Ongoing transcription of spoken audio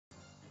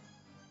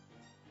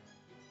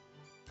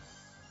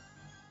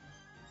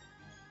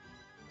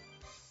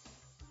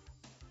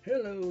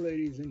Hello,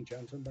 ladies and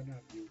gentlemen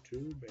of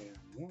YouTube, and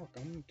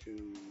welcome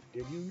to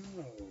Did You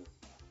Know?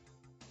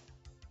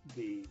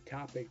 The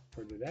topic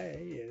for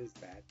today is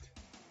that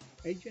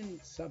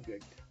agent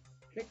subject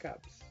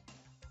hiccups,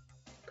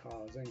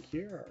 cause and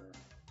cure.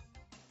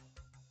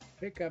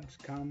 Hiccups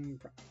come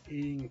from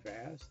eating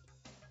fast,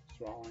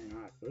 swallowing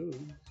hot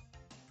foods,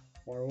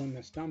 or when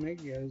the stomach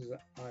is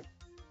a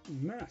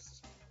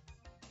mess,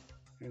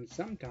 and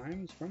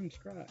sometimes from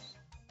stress.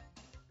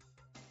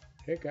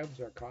 Hiccups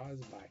are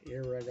caused by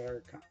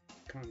irregular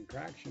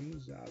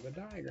contractions of the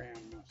diaphragm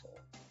muscle.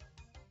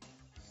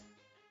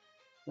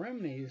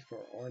 Remedies for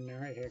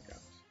ordinary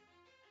hiccups.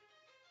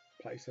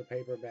 Place a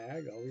paper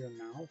bag over your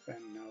mouth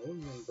and nose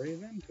and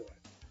breathe into it.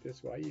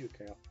 This way you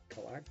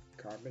collect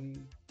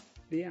carbon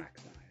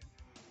dioxide.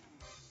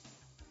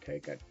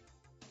 Take a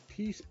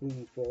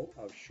teaspoonful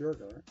of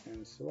sugar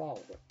and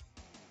swallow it.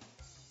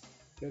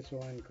 This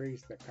will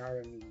increase the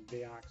carbon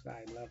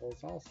dioxide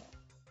levels also.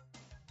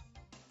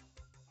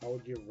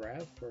 Hold your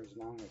breath for as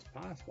long as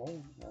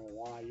possible, or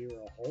while you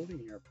are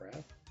holding your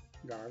breath,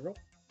 gargle.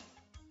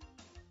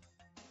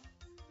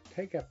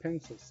 Take a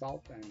pinch of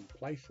salt and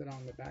place it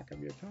on the back of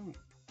your tongue.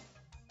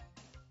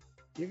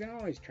 You can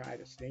always try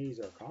to sneeze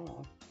or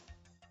cough.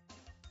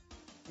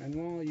 And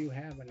while you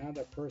have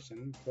another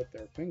person put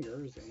their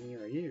fingers in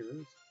your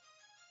ears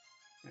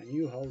and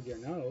you hold your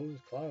nose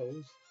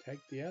closed, take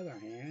the other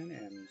hand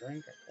and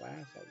drink a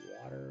glass of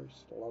water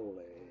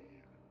slowly.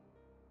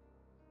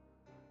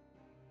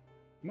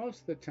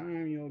 Most of the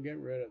time you'll get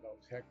rid of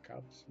those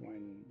hiccups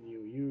when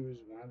you use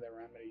one of the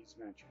remedies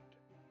mentioned.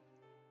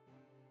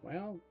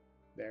 Well,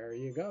 there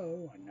you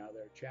go,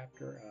 another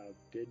chapter of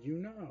Did You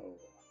Know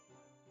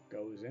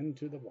goes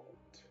into the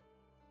vault.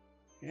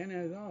 And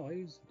as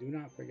always, do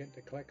not forget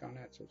to click on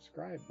that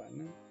subscribe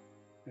button.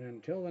 And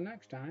until the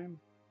next time,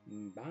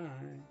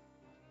 bye.